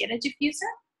diffuser, to get a diffuser.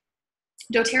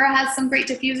 doTERRA has some great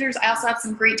diffusers. I also have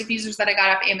some great diffusers that I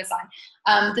got off Amazon.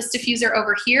 This diffuser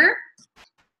over here,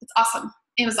 it's awesome.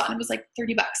 Amazon, it was like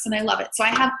 30 bucks and I love it. So I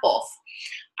have both.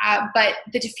 But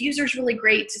the diffuser is really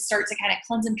great to start to kind of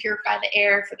cleanse and purify the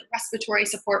air, for the respiratory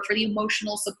support, for the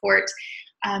emotional support.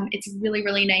 It's really,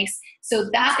 really nice. So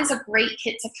that is a great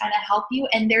kit to kind of help you.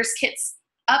 And there's kits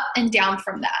up and down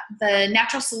from that. The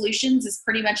Natural Solutions is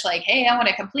pretty much like, hey, I want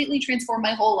to completely transform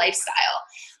my whole lifestyle.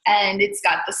 And it's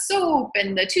got the soap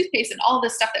and the toothpaste and all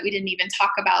this stuff that we didn't even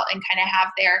talk about and kind of have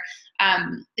there.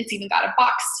 It's even got a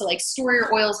box to like store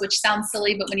your oils, which sounds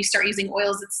silly, but when you start using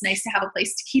oils, it's nice to have a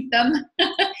place to keep them.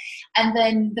 And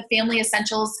then the Family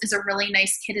Essentials is a really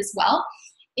nice kit as well.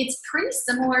 It's pretty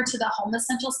similar to the Home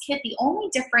Essentials kit. The only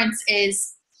difference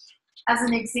is, as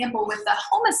an example, with the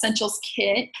Home Essentials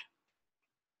kit,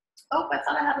 oh, I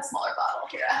thought I had a smaller bottle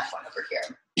here. I have one over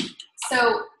here.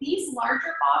 So these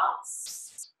larger bottles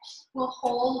will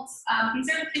hold, these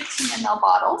are the 15 ml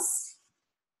bottles.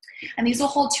 And these will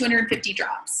hold 250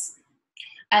 drops.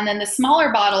 And then the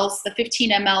smaller bottles, the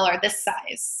 15 ml, are this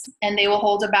size. And they will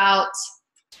hold about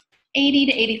 80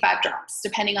 to 85 drops,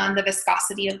 depending on the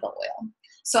viscosity of the oil.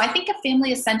 So I think of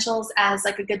Family Essentials as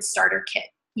like a good starter kit.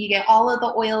 You get all of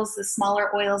the oils, the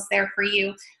smaller oils there for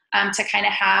you to kind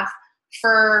of have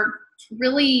for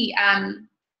really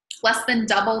less than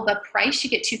double the price. You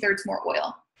get 2/3 more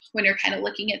oil when you're kind of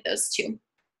looking at those two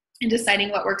and deciding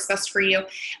what works best for you.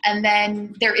 And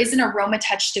then there is an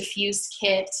AromaTouch diffused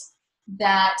kit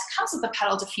that comes with a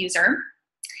Petal Diffuser.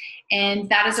 And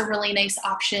that is a really nice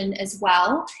option as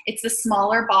well. It's the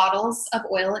smaller bottles of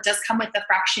oil. It does come with the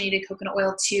fractionated coconut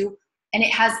oil too, and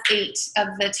it has 8 of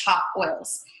the top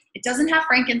oils. It doesn't have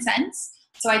frankincense.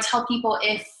 So I tell people,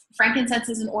 if frankincense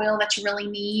is an oil that you really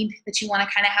need, that you want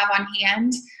to kind of have on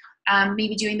hand,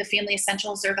 maybe doing the Family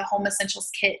Essentials or the Home Essentials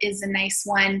kit is a nice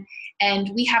one.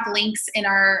 And we have links in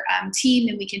our team,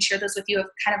 and we can share those with you, of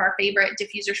kind of our favorite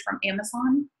diffusers from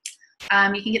Amazon.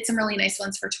 You can get some really nice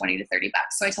ones for 20 to 30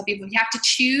 bucks. So I tell people, if you have to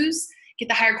choose, get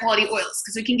the higher quality oils,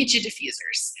 because we can get you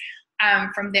diffusers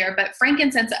from there. But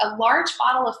frankincense, a large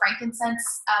bottle of frankincense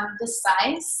this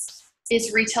size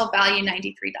is retail value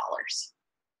 $93.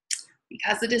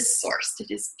 Because it is sourced,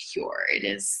 it is pure, it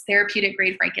is therapeutic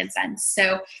grade frankincense.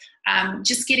 So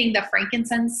just getting the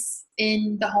frankincense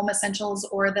in the Home Essentials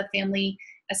or the Family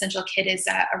Essential kit is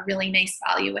a really nice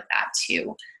value with that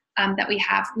too, that we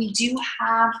have. We do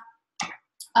have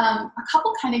a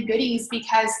couple kind of goodies,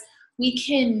 because we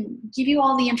can give you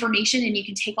all the information and you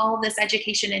can take all of this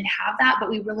education and have that, but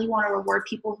we really want to reward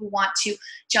people who want to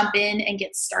jump in and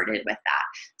get started with that.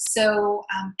 So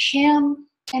Pam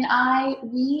and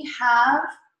we have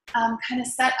kind of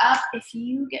set up, if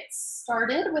you get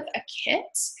started with a kit,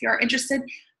 if you're interested,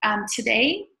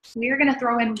 today we're going to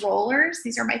throw in rollers.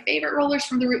 These are my favorite rollers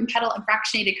from the Root and Petal and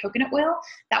fractionated coconut oil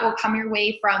that will come your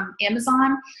way from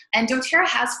Amazon. And doTERRA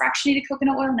has fractionated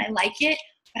coconut oil, and I like it,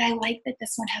 but I like that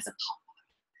this one has a pop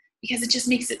because it just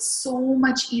makes it so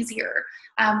much easier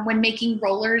when making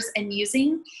rollers and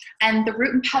using. And the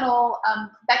Root and Petal,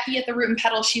 Becky at the Root and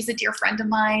Petal, she's a dear friend of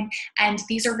mine, and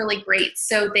these are really great.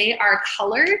 So they are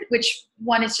colored, which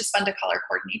one is just fun to color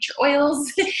coordinate your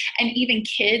oils, and even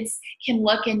kids can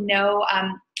look and know.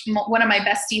 One of my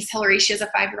besties, Hillary, she has a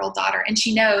 5-year-old daughter, and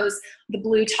she knows the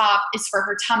blue top is for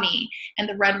her tummy and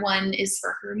the red one is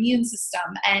for her immune system.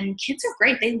 And kids are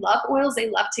great. They love oils. They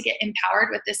love to get empowered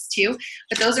with this too,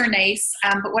 but those are nice.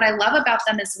 But what I love about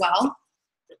them as well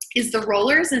is the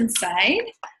rollers inside.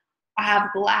 I have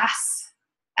glass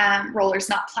rollers,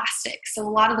 not plastic. So a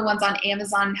lot of the ones on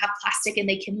Amazon have plastic and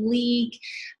they can leak,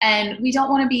 and we don't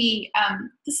want to be,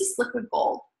 this is liquid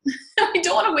gold. We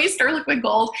don't want to waste our liquid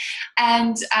gold,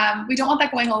 and we don't want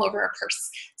that going all over our purse.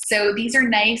 So these are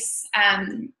nice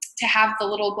to have the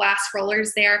little glass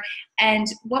rollers there. And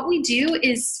what we do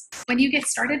is when you get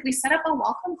started, we set up a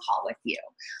welcome call with you,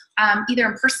 either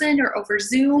in person or over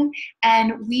Zoom,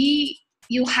 and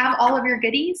you'll have all of your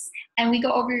goodies, and we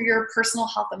go over your personal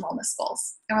health and wellness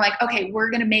goals. And we're like, okay, we're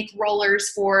going to make rollers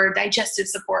for digestive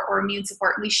support or immune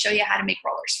support. And we show you how to make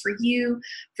rollers for you,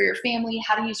 for your family,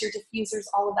 how to use your diffusers,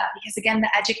 all of that. Because again,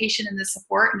 the education and the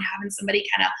support and having somebody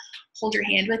kind of hold your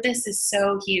hand with this is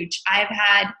so huge. I've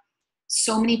had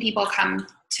so many people come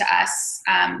to us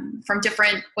from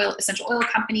different essential oil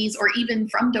companies or even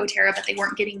from doTERRA, but they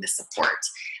weren't getting the support.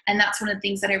 And that's one of the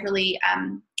things that I really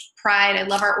pride. I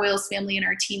love our oils family and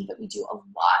our team, but we do a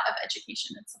lot of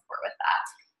education and support with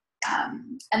that.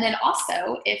 And then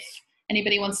also, if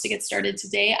anybody wants to get started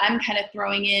today, I'm kind of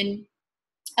throwing in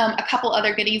a couple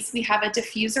other goodies. We have a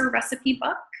diffuser recipe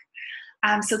book.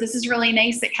 So this is really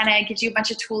nice. It kind of gives you a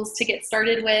bunch of tools to get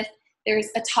started with.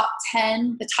 There's the top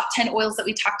 10 oils that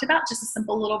we talked about, just a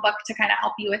simple little book to kind of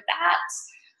help you with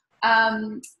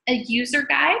that. A user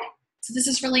guide. So this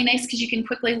is really nice because you can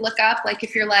quickly look up, like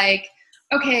if you're like,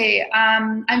 okay,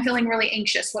 I'm feeling really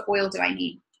anxious, what oil do I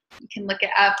need? You can look it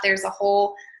up. There's a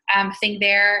whole thing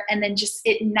there. And then just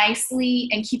it nicely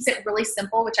and keeps it really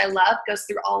simple, which I love, goes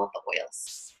through all of the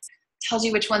oils. Tells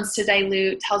you which ones to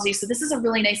dilute, tells you. So this is a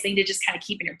really nice thing to just kind of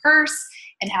keep in your purse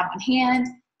and have on hand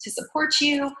to support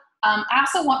you. I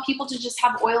also want people to just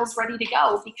have oils ready to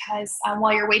go because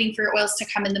while you're waiting for your oils to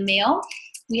come in the mail,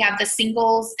 we have the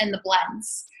singles and the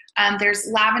blends. There's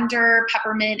lavender,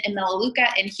 peppermint, and melaleuca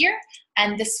in here.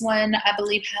 And this one, I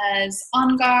believe, has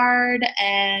On Guard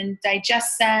and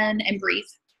Digescen and Breathe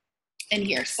in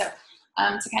here. So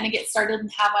to kind of get started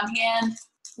and have on hand,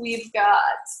 we've got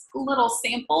little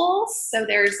samples. So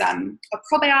there's a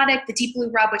probiotic, the Deep Blue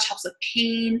Rub, which helps with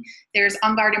pain. There's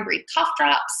On Guard and Breathe cough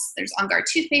drops. There's On Guard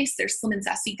toothpaste. There's Slim and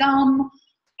Sassy gum.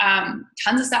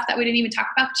 Tons of stuff that we didn't even talk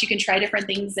about, but you can try different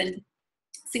things and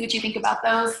see what you think about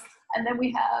those. And then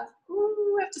we have,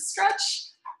 I have to stretch.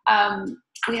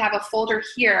 We have a folder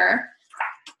here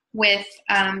with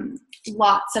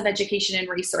lots of education and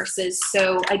resources.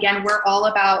 So again, we're all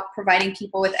about providing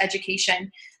people with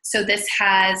education. So this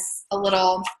has a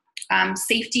little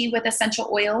safety with essential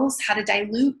oils, how to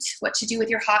dilute, what to do with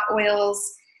your hot oils.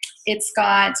 It's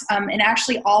got, and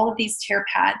actually all of these tear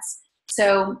pads.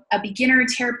 So a beginner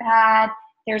tear pad,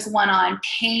 there's one on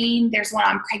pain, there's one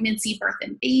on pregnancy, birth,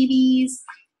 and babies.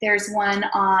 There's one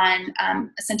on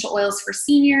essential oils for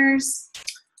seniors,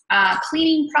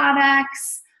 cleaning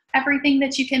products, everything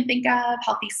that you can think of,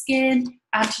 healthy skin,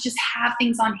 to just have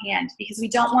things on hand because we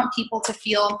don't want people to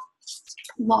feel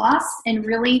lost. And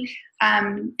really,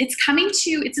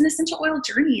 it's an essential oil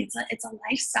journey. It's a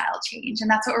lifestyle change.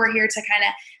 And that's what we're here to kind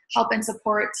of help and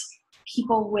support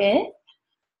people with.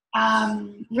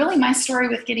 Really my story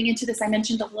with getting into this, I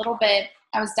mentioned a little bit,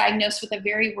 I was diagnosed with a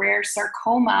very rare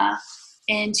sarcoma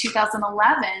in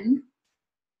 2011.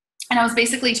 And I was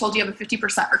basically told you have a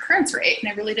 50% recurrence rate.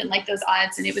 And I really didn't like those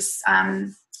odds. And it was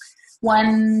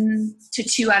 1 to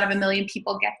 2 out of a million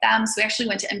people get them. So we actually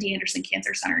went to MD Anderson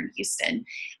Cancer Center in Houston.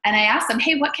 And I asked them,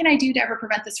 hey, what can I do to ever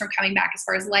prevent this from coming back as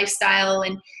far as lifestyle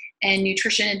and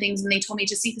nutrition and things? And they told me,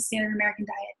 just eat the standard American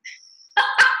diet.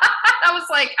 I was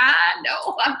like,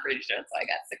 no, I'm pretty sure that's why I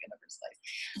got sick in the first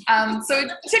place. So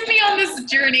it took me on this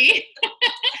journey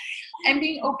and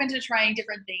being open to trying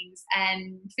different things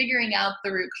and figuring out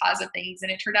the root cause of things.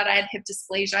 And it turned out I had hip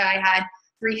dysplasia. I had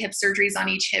 3 hip surgeries on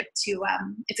each hip to,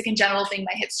 it's a congenital thing.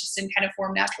 My hips just didn't kind of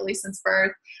form naturally since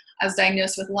birth. I was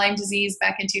diagnosed with Lyme disease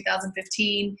back in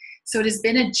 2015. So it has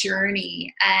been a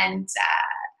journey, and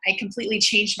I completely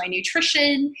changed my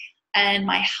nutrition and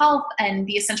my health, and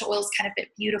the essential oils kind of fit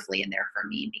beautifully in there for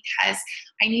me because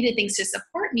I needed things to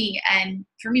support me. And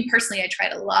for me personally, I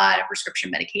tried a lot of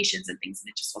prescription medications and things, and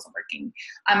it just wasn't working.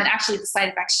 And actually the side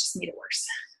effects just made it worse.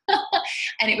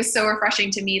 And it was so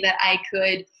refreshing to me that I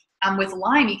could, with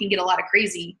Lyme, you can get a lot of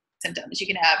crazy symptoms. You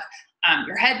can have,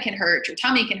 your head can hurt, your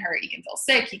tummy can hurt, you can feel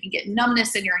sick, you can get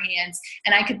numbness in your hands.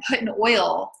 And I could put an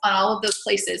oil on all of those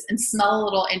places and smell a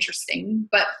little interesting,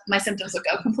 but my symptoms would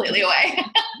go completely away.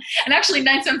 And actually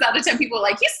 9 times out of 10 people are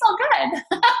like, you smell good.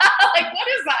 Like, what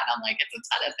is that? And I'm like, it's a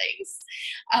ton of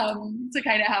things to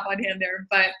kind of have on hand there.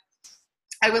 But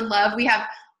I would love, we have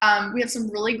some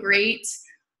really great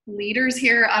leaders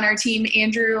here on our team.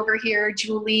 Andrew over here,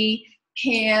 Julie,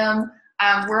 Pam,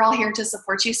 we're all here to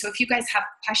support you. So if you guys have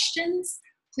questions,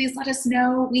 please let us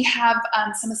know. We have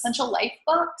some essential life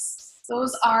books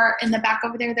Those are in the back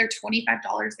over there. They're $25.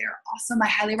 They're awesome. I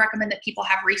highly recommend that people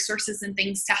have resources and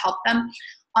things to help them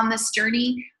on this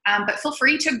journey. But feel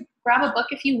free to grab a book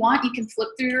if you want. You can flip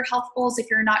through your health goals if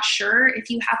you're not sure. If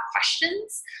you have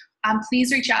questions,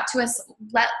 please reach out to us.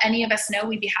 Let any of us know.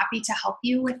 We'd be happy to help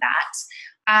you with that.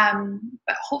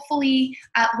 But hopefully,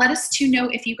 let us know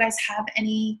if you guys have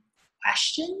any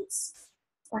questions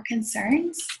or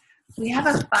concerns. We have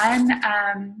a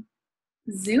fun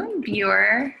Zoom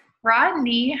viewer,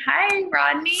 Rodney. Hi,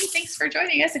 Rodney. Thanks for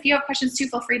joining us. If you have questions too,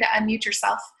 feel free to unmute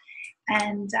yourself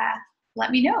and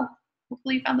let me know.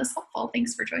 Hopefully you found this helpful.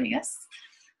 Thanks for joining us.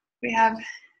 We have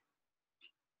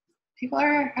people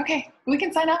are, okay, we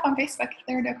can sign up on Facebook if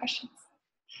there are no questions.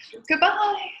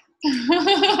 Goodbye.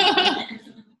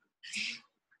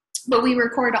 But we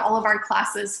record all of our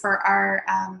classes for our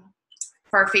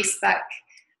Facebook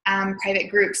private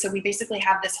group. So we basically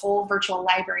have this whole virtual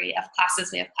library of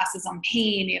classes. We have classes on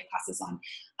pain, we have classes on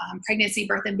pregnancy,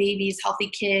 birth and babies, healthy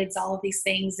kids, all of these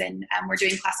things. And we're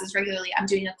doing classes regularly. I'm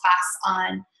doing a class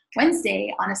on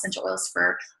Wednesday on essential oils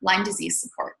for Lyme disease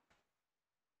support.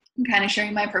 I'm kind of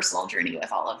sharing my personal journey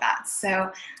with all of that.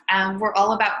 So we're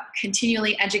all about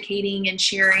continually educating and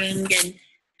sharing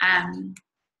and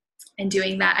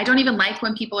doing that. I don't even like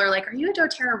when people are like, are you a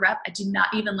doTERRA rep? I do not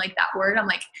even like that word. I'm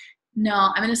like,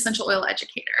 no, I'm an essential oil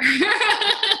educator.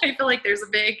 I feel like there's a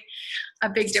big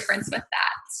difference with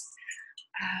that.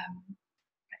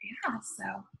 But yeah, so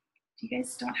if you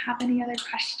guys don't have any other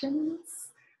questions,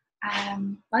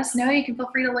 let us know. You can feel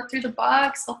free to look through the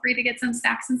books, feel free to get some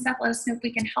snacks and stuff. Let us know if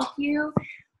we can help you.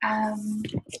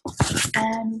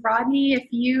 And Rodney,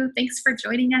 thanks for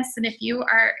joining us. And if you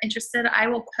are interested, I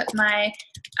will put my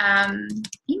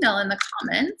email in the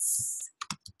comments.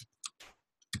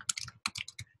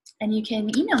 And you can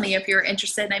email me if you're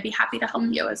interested, and I'd be happy to help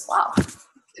you as well.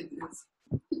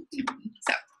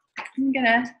 So I'm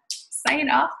gonna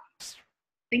sign off.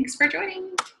 Thanks for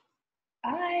joining.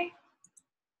 Bye.